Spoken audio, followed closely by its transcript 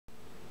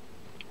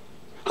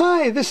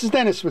Hi, this is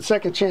Dennis with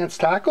Second Chance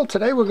Tackle.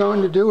 Today we're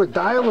going to do a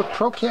Daiwa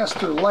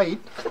Procaster Lite.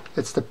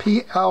 It's the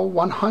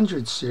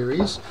PL100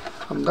 series.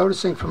 I'm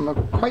noticing from a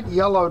quite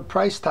yellowed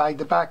price tag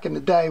that back in the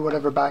day,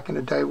 whatever back in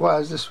the day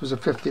was, this was a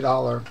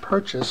 $50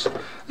 purchase.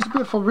 It's a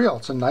beautiful reel.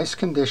 It's in nice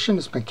condition.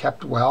 It's been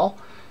kept well.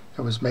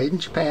 It was made in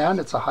Japan.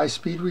 It's a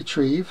high-speed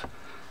retrieve.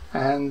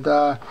 And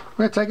we're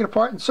going to take it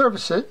apart and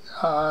service it.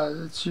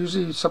 It's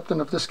usually something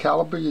of this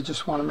caliber. You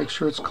just want to make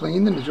sure it's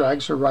clean and the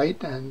drags are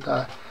right, and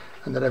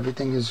that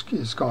everything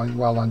is going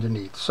well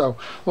underneath. So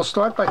we'll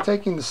start by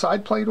taking the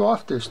side plate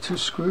off. There's 2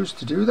 screws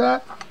to do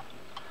that.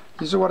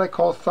 These are what I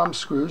call thumb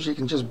screws. You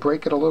can just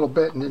break it a little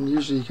bit, and then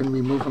usually you can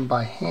remove them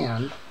by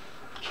hand.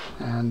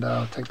 And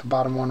I'll take the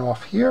bottom one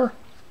off here,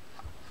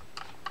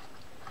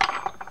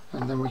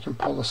 and then we can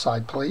pull the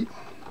side plate.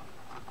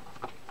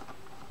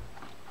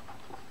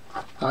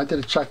 Now, I did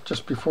a check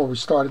just before we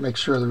started, make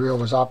sure the reel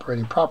was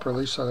operating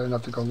properly, so I didn't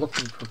have to go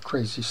looking for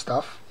crazy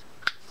stuff.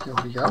 Here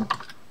we go.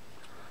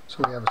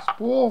 So we have a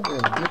spool, we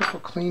have a beautiful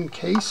clean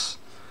case,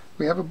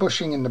 we have a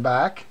bushing in the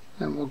back,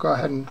 and we'll go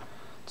ahead and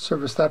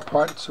service that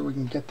part so we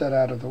can get that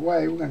out of the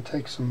way. We're going to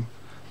take some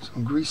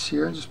grease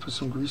here and just put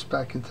some grease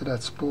back into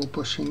that spool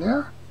bushing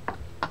there.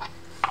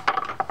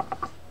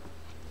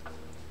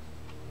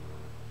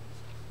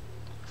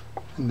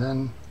 And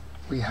then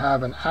we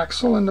have an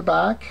axle in the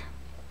back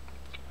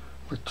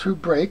with 2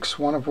 brakes,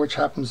 one of which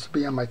happens to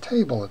be on my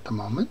table at the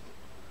moment,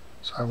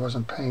 so I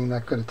wasn't paying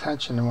that good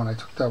attention, and when I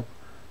took that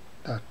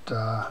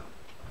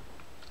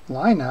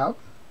line out,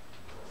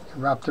 it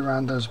wrapped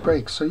around those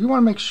brakes. So you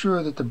want to make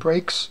sure that the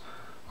brakes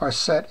are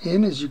set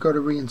in as you go to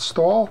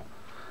reinstall,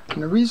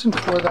 and the reason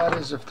for that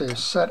is if they're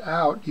set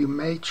out, you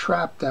may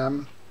trap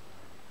them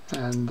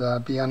and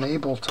be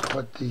unable to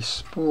put the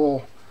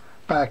spool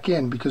back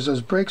in, because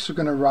those brakes are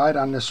going to ride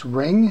on this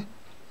ring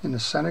in the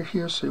center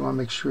here, so you want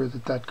to make sure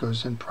that that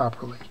goes in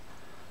properly.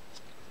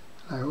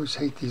 I always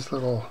hate these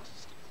little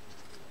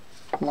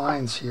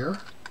lines here,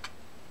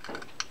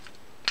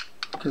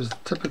 because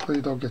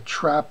typically they'll get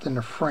trapped in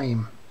the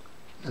frame.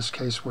 In this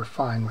case, we're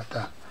fine with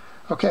that.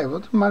 Okay,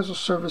 well, might as well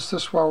service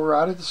this while we're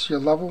at it. This is your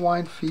level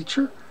wind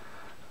feature.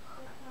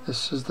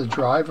 This is the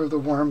drive of the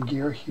worm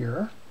gear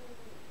here.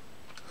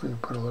 We're going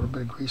to put a little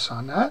bit of grease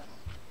on that.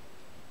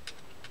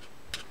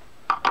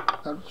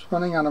 That's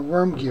running on a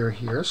worm gear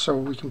here, so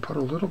we can put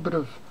a little bit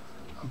of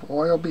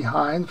oil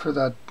behind for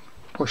that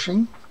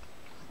bushing.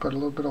 Put a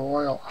little bit of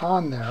oil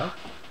on there.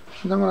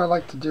 And then what I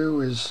like to do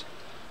is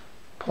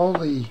pull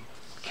the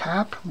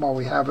cap while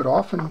we have it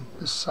off on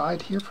this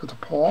side here for the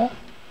pawl.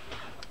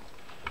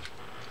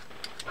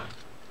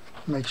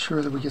 Make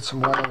sure that we get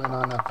some oil in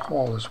on that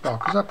pawl as well,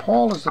 because that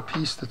pawl is the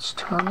piece that's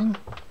turning.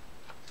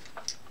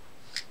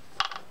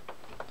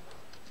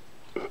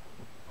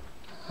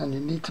 And you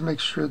need to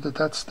make sure that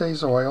that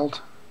stays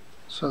oiled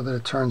so that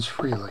it turns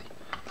freely.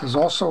 There's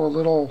also a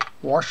little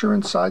washer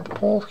inside the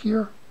pole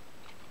here.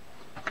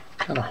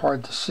 Kind of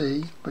hard to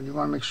see, but you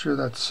want to make sure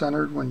that's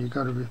centered when you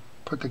go to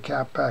put the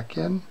cap back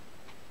in.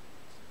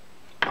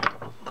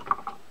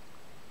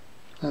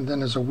 And then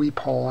there's a weep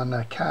hole on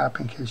that cap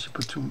in case you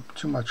put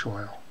too much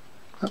oil.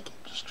 Oh,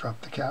 just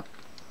drop the cap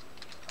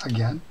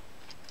again.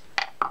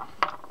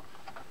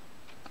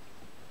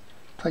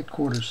 Tight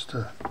quarters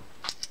to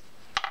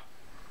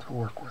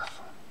work with.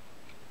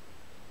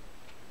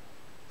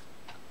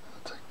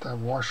 I'll take that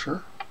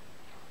washer,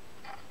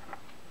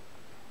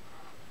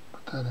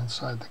 put that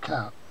inside the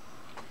cap.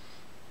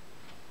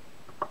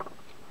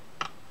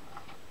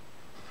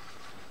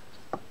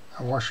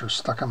 That washer is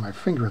stuck on my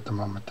finger at the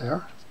moment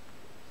there.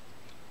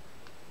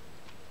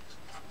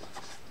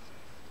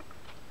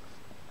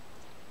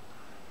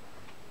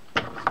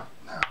 Now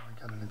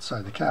I got it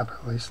inside the cap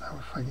at least. Now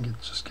if I can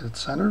just get it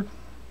centered.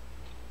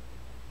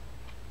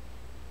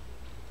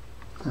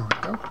 There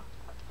we go.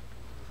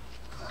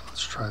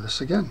 Let's try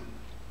this again.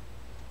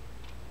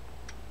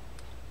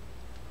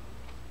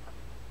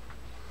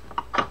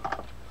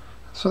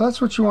 So that's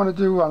what you want to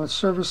do on the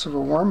surface of a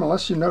worm,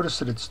 unless you notice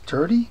that it's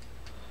dirty.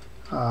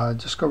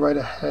 Just go right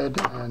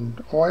ahead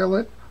and oil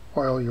it.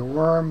 Oil your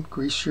worm,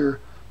 grease your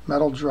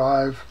metal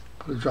drive,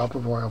 put a drop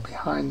of oil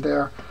behind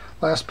there.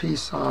 Last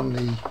piece on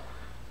the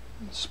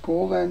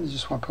spool end, you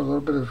just want to put a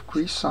little bit of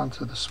grease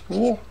onto the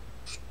spool.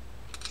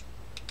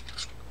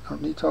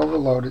 Don't need to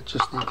overload it,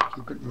 just need to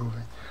keep it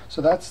moving.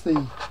 So that's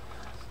the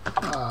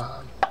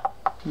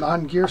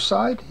non-gear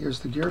side. Here's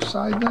the gear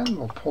side then.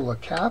 We'll pull a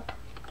cap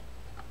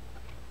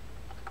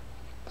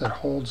that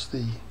holds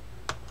the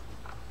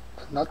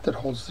nut that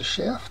holds the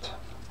shaft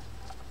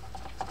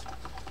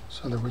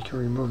so that we can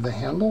remove the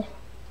handle.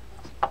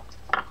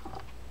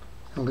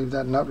 And leave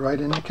that nut right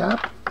in the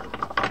cap.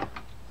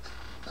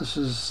 This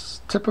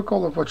is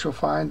typical of what you'll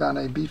find on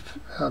a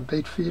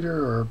bait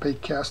feeder or a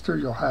bait caster.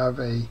 You'll have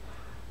a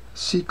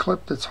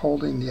C-clip that's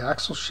holding the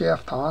axle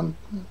shaft on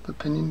the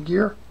pinion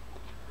gear.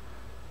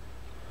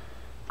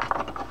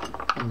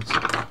 And it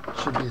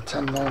should be a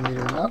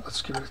 10mm nut.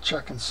 Let's give it a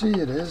check and see.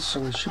 It is. So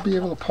we should be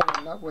able to pull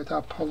the nut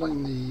without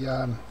pulling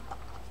the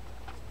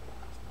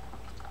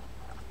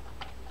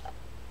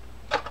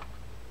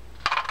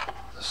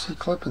the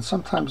C-clip, and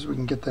sometimes we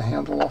can get the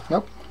handle off.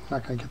 Nope,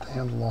 not going to get the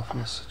handle off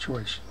in this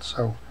situation.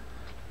 So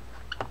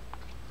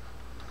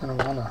I'm going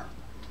to want to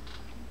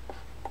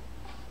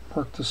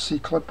work the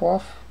C-clip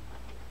off.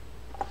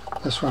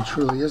 This one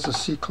truly is a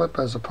C-clip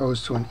as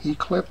opposed to an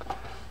E-clip.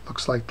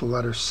 Looks like the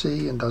letter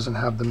C and doesn't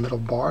have the middle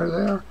bar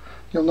there.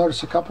 You'll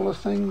notice a couple of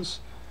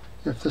things.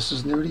 If this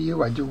is new to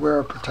you, I do wear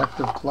a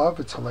protective glove.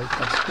 It's a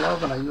latex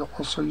glove, and I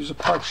also use a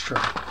parts tray.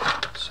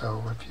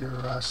 So if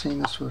you're seeing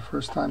this for the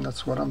first time,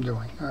 that's what I'm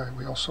doing. All right,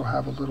 we also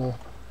have a little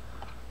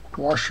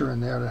washer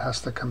in there that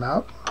has to come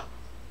out.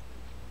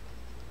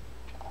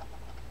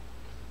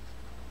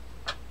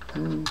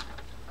 And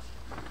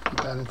put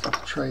that into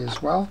the tray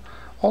as well.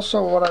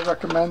 Also, what I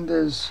recommend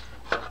is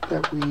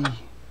that we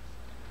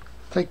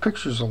take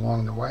pictures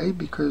along the way,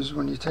 because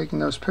when you're taking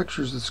those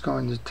pictures, it's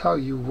going to tell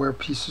you where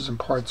pieces and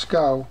parts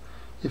go.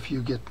 If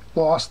you get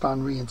lost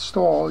on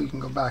reinstall, you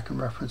can go back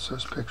and reference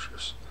those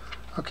pictures.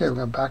 Okay, we're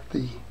going to back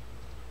the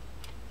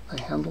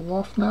handle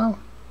off now.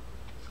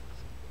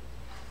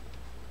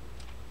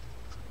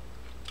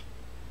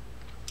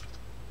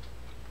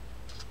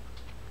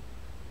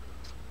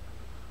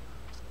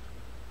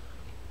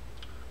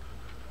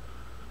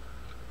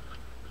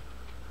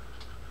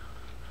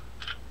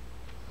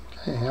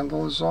 Okay,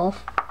 handle is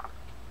off.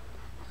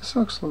 This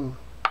looks a little,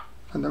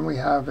 and then we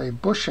have a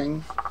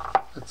bushing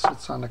that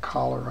sits on the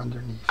collar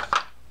underneath.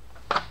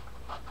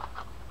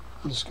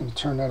 I'm just going to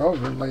turn that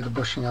over and lay the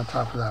bushing on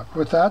top of that.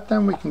 With that,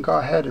 then we can go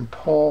ahead and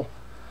pull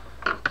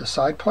the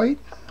side plate.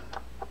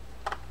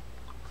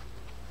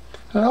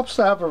 It helps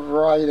to have a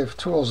variety of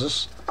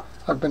tools.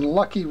 I've been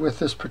lucky with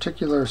this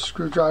particular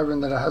screwdriver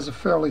in that it has a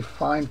fairly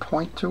fine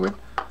point to it.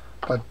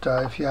 But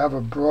if you have a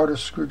broader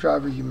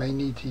screwdriver, you may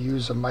need to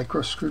use a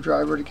micro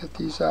screwdriver to get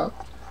these out.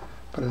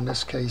 But in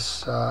this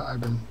case, I've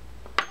been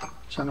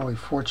generally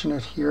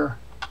fortunate here.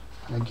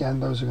 And again,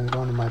 those are going to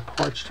go into my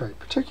parts tray.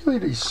 Particularly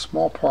these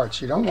small parts,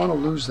 you don't want to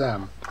lose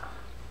them.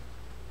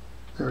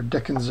 They're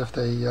dickens if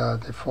they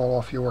fall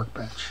off your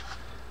workbench.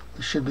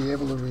 We should be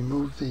able to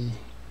remove the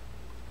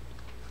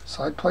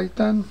side plate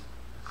then.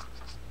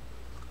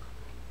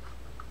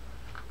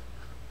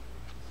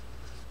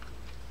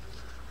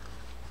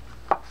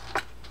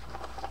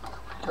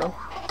 Go.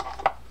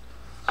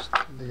 Just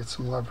need to get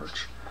some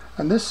leverage.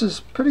 And this is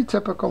pretty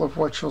typical of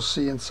what you'll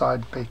see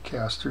inside bait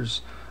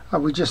casters.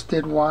 We just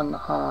did one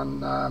on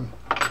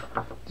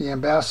the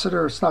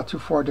Ambassador. It's not too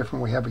far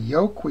different. We have a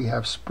yoke. We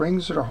have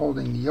springs that are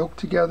holding the yoke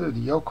together. The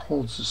yoke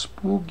holds the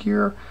spool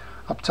gear.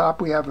 Up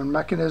top we have a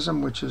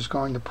mechanism which is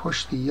going to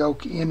push the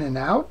yoke in and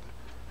out.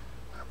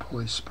 I'll pull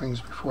these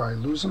springs before I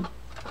lose them.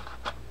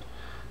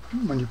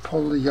 When you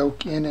pull the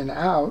yoke in and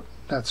out,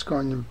 that's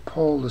going to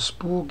pull the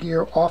spool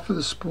gear off of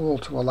the spool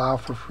to allow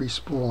for free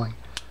spooling.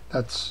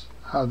 That's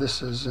how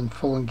this is in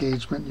full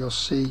engagement. You'll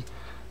see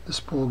the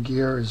spool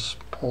gear is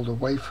pulled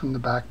away from the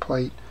back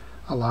plate,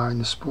 allowing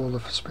the spool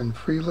to spin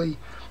freely.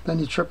 Then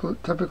you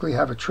typically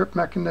have a trip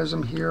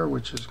mechanism here,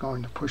 which is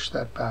going to push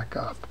that back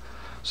up.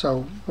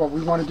 So what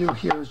we want to do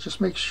here is just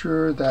make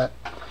sure that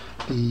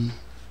the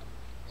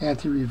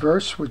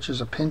anti-reverse, which is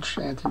a pinch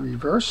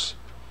anti-reverse,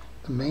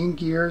 the main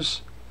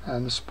gears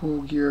and the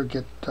spool gear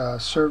get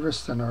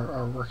serviced and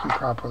are working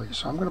properly.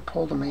 So I'm going to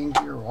pull the main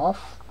gear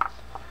off.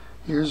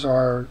 Here's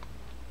our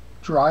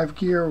drive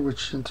gear,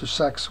 which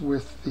intersects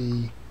with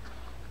the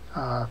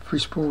free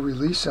spool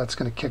release. That's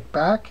going to kick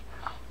back.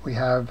 We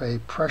have a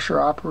pressure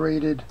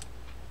operated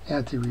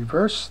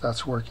anti-reverse.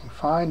 That's working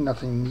fine.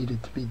 Nothing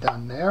needed to be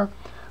done there.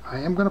 I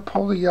am going to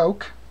pull the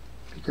yoke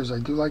because I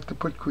do like to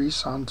put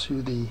grease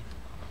onto the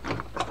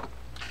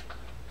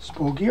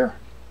spool gear.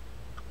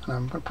 And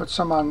I'm going to put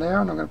some on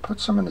there, and I'm going to put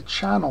some in the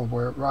channel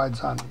where it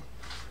rides on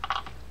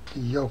the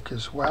yoke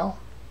as well.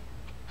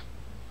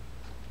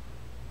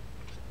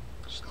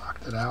 Just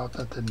knocked it out.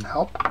 That didn't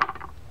help.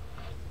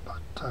 But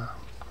go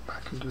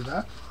back and do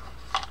that.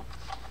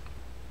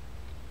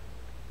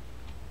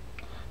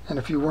 And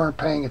if you weren't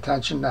paying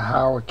attention to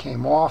how it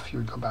came off, you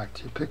would go back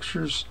to your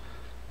pictures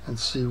and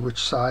see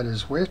which side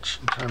is which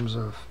in terms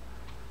of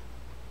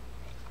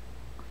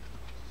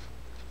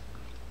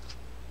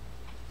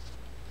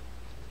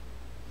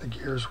the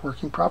gears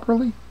working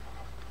properly.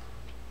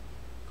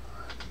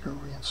 Go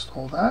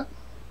reinstall that.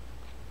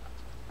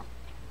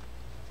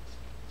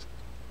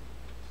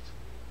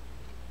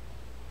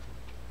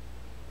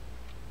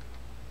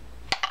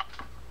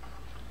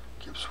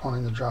 Keeps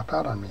wanting to drop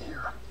out on me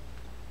here.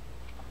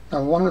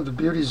 Now, one of the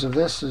beauties of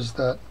this is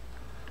that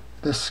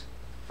this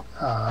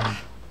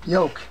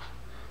yoke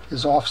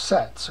is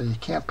offset, so you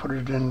can't put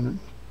it in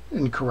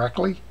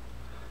incorrectly.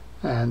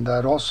 And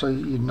also,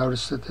 you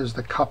notice that there's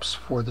the cups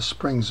for the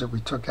springs that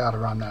we took out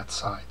around that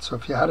side. So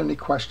if you had any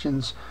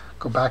questions,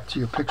 go back to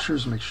your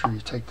pictures. Make sure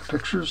you take the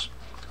pictures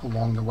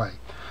along the way.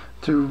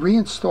 To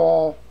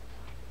reinstall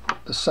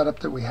the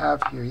setup that we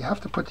have here, you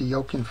have to put the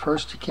yoke in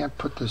first. You can't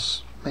put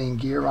this main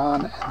gear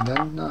on and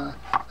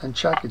then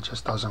check. It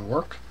just doesn't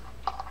work.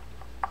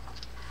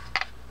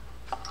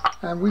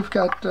 And we've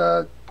got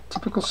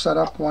typical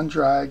setup: one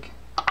drag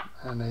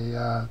and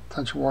a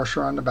tension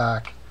washer on the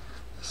back.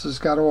 This has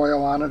got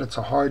oil on it. It's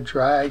a hard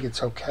drag.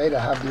 It's okay to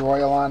have the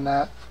oil on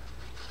that.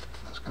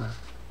 I'm just going to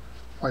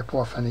wipe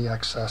off any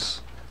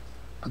excess.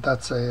 But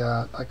that's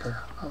a like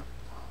a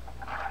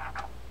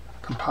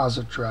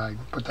composite drag.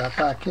 Put that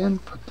back in.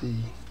 Put the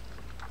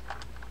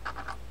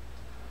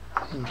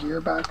main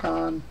gear back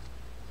on.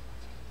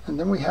 And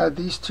then we had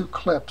these two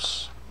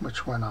clips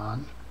which went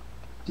on.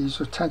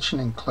 These are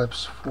tensioning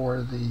clips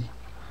for the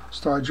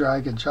star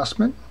drag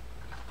adjustment.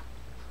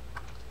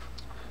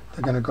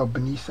 They're going to go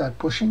beneath that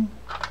bushing.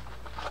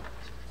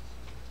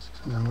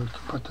 And then we can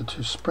put the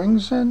two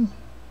springs in.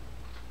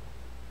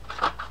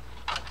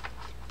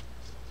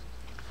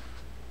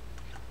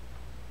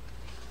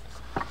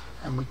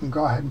 And we can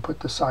go ahead and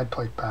put the side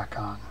plate back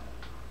on.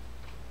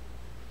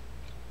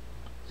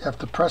 You have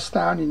to press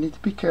down. You need to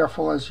be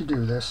careful as you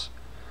do this.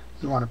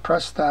 You want to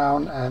press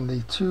down, and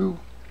the two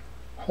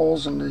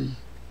holes in the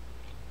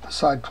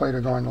side plate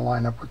are going to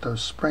line up with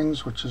those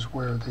springs, which is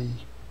where the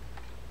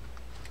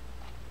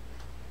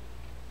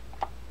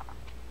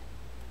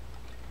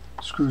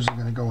screws are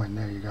going to go in.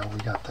 There you go, we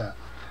got that.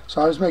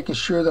 So I was making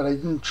sure that I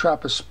didn't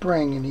trap a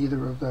spring in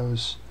either of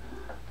those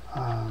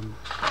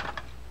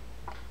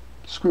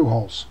screw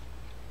holes.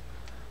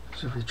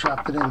 So if you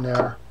trapped it in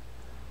there,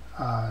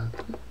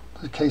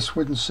 the case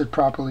wouldn't sit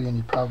properly and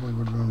you probably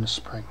would ruin the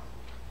spring.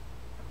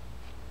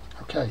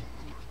 Okay,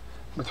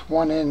 with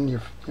one end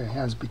your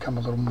hands become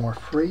a little more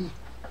free.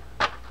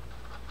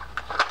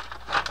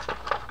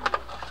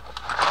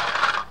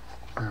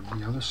 Grab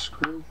the other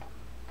screw.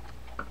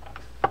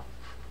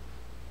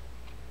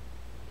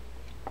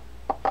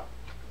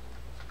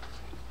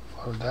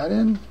 Load that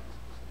in.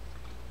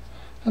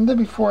 And then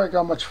before I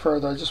go much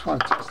further, I just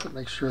want to test it,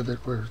 make sure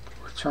that we're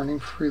turning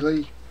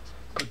freely.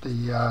 Put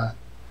the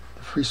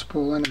free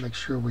spool in and make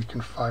sure we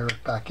can fire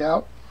it back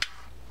out,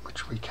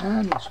 which we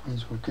can, which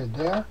means we're good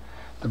there.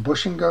 The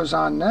bushing goes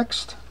on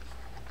next.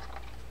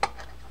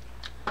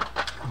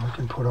 And we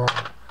can put our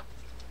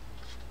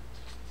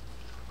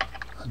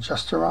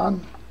adjuster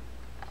on.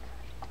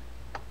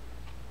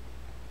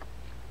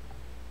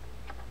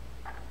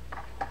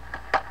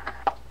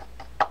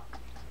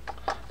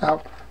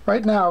 Now,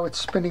 right now it's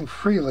spinning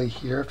freely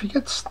here. If you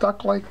get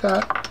stuck like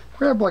that,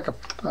 grab like a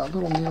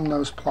little needle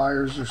nose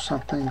pliers or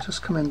something.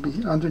 Just come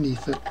in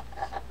underneath it,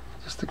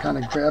 just to kind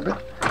of grab it.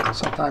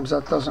 Sometimes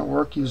that doesn't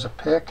work. Use a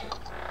pick.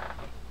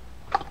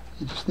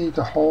 You just need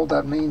to hold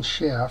that main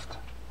shaft.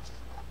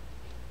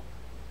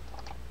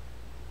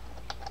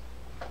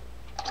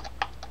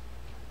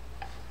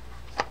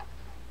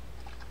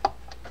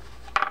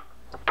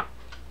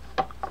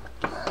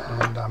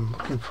 And I'm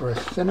looking for a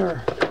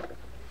thinner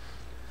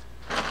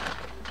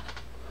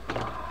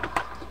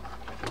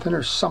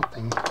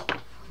something.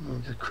 Let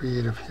me get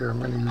creative here. I'm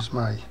going to use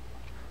my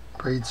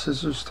braid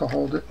scissors to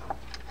hold it.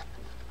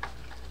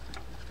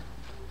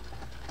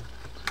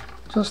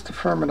 Just to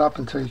firm it up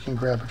until you can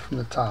grab it from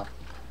the top.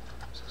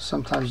 So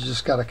sometimes you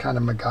just got to kind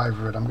of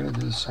MacGyver it. I'm going to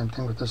do the same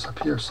thing with this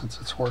up here since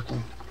it's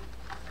working.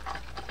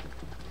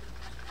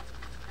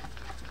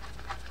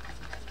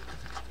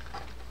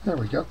 There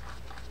we go.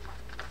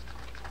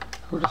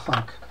 Who'd have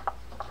thunk?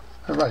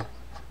 Alright,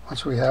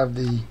 once we have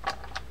the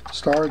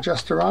star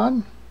adjuster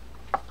on,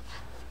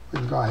 we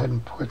can go ahead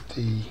and put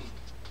the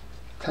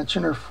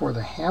tensioner for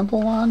the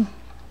handle on,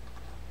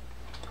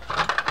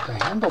 put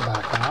the handle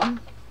back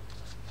on,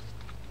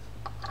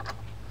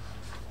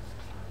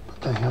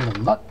 put the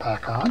handle nut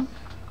back on,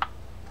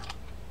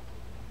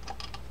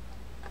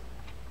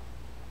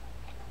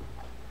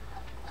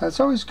 and it's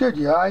always good.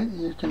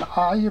 You can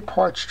eye your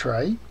parts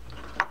tray,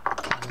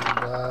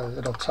 and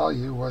it'll tell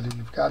you whether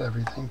you've got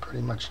everything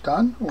pretty much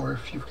done or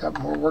if you've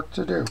got more work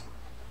to do,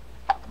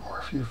 or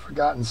if you've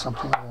forgotten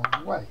something along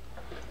the way.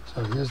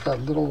 So here's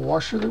that little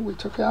washer that we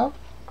took out.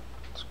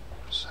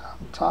 Sit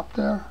on top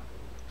there.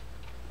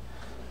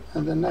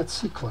 And then that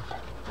C-clip.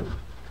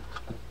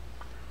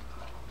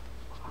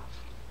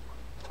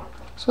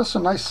 So it's a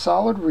nice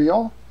solid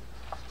reel.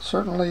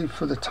 Certainly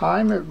for the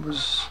time it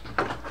was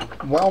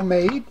well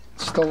made.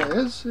 It still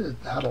is. It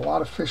had a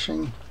lot of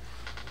fishing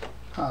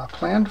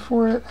planned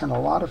for it, and a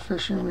lot of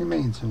fishing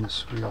remains in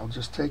this reel.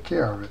 Just take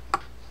care of it.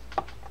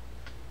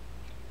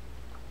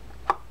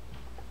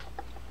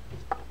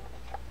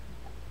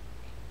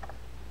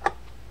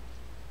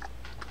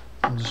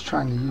 I'm just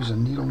trying to use a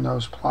needle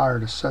nose plier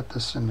to set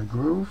this in the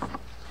groove.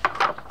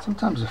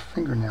 Sometimes a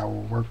fingernail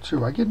will work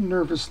too. I get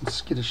nervous and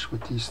skittish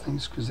with these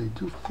things because they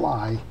do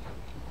fly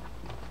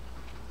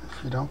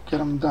if you don't get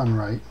them done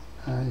right.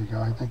 There you go.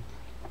 I think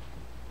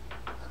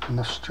I have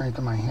enough strength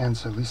in my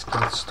hands to at least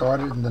get it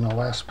started, and then the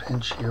last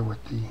pinch here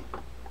with the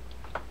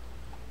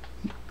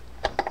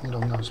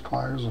needle nose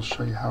pliers will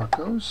show you how it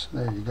goes.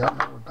 There you go.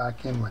 Now we're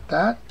back in with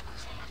that.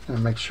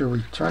 And make sure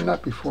we turn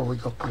that before we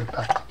go put it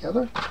back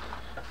together.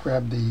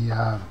 Grab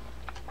the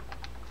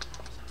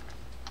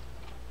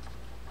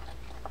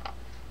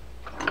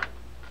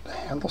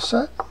handle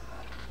set.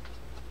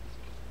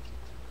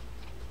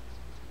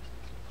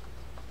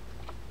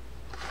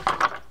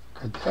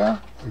 Good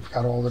there. We've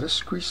got all of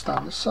this greased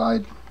on the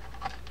side.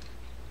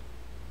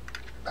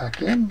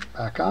 Back in,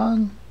 back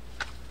on.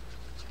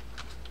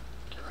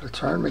 Give it a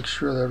turn, make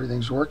sure that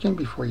everything's working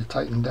before you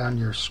tighten down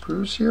your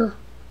screws here.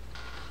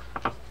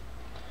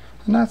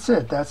 And that's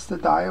it. That's the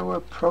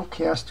Daiwa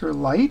Procaster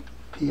Lite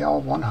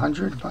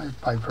PL100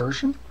 by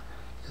version.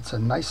 It's a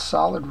nice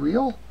solid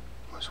reel.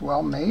 It was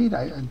well made.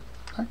 I'm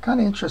kind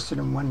of interested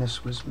in when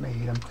this was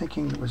made. I'm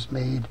thinking it was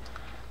made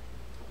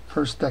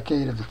first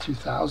decade of the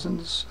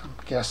 2000s, I'm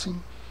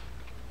guessing,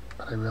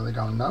 but I really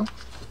don't know.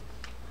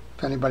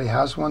 If anybody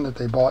has one that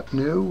they bought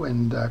new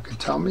and could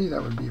tell me,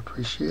 that would be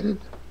appreciated.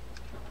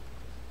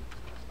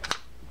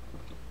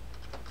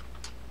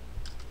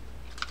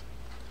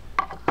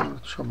 I'm having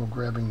trouble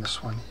grabbing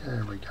this one.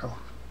 There we go.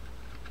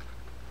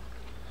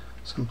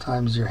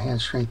 Sometimes your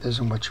hand strength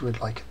isn't what you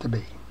would like it to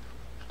be.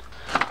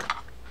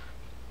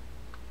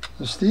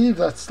 So Steve,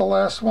 that's the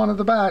last one of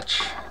the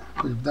batch.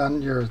 We've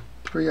done your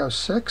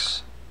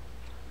 306.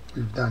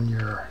 We've done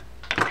your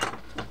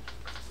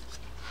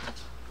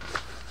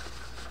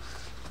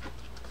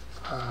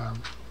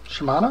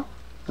Shimano,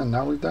 and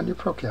now we've done your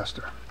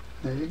Procaster.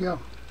 There you go.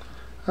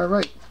 All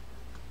right,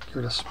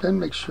 give it a spin,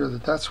 make sure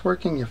that that's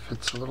working. If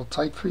it's a little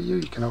tight for you,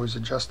 you can always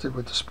adjust it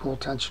with the spool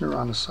tensioner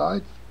on the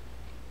side.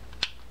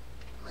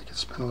 Make it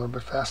spin a little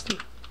bit faster.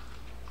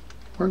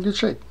 We're in good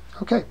shape.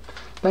 Okay,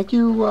 thank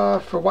you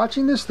for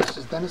watching this. This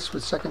is Dennis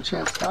with Second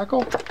Chance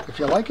Tackle. If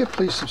you like it,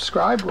 please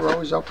subscribe. We're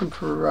always open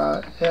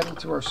for adding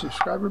to our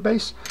subscriber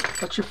base.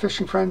 Let your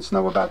fishing friends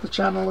know about the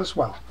channel as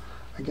well.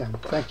 Again,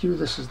 thank you.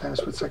 This is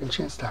Dennis with Second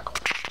Chance Tackle.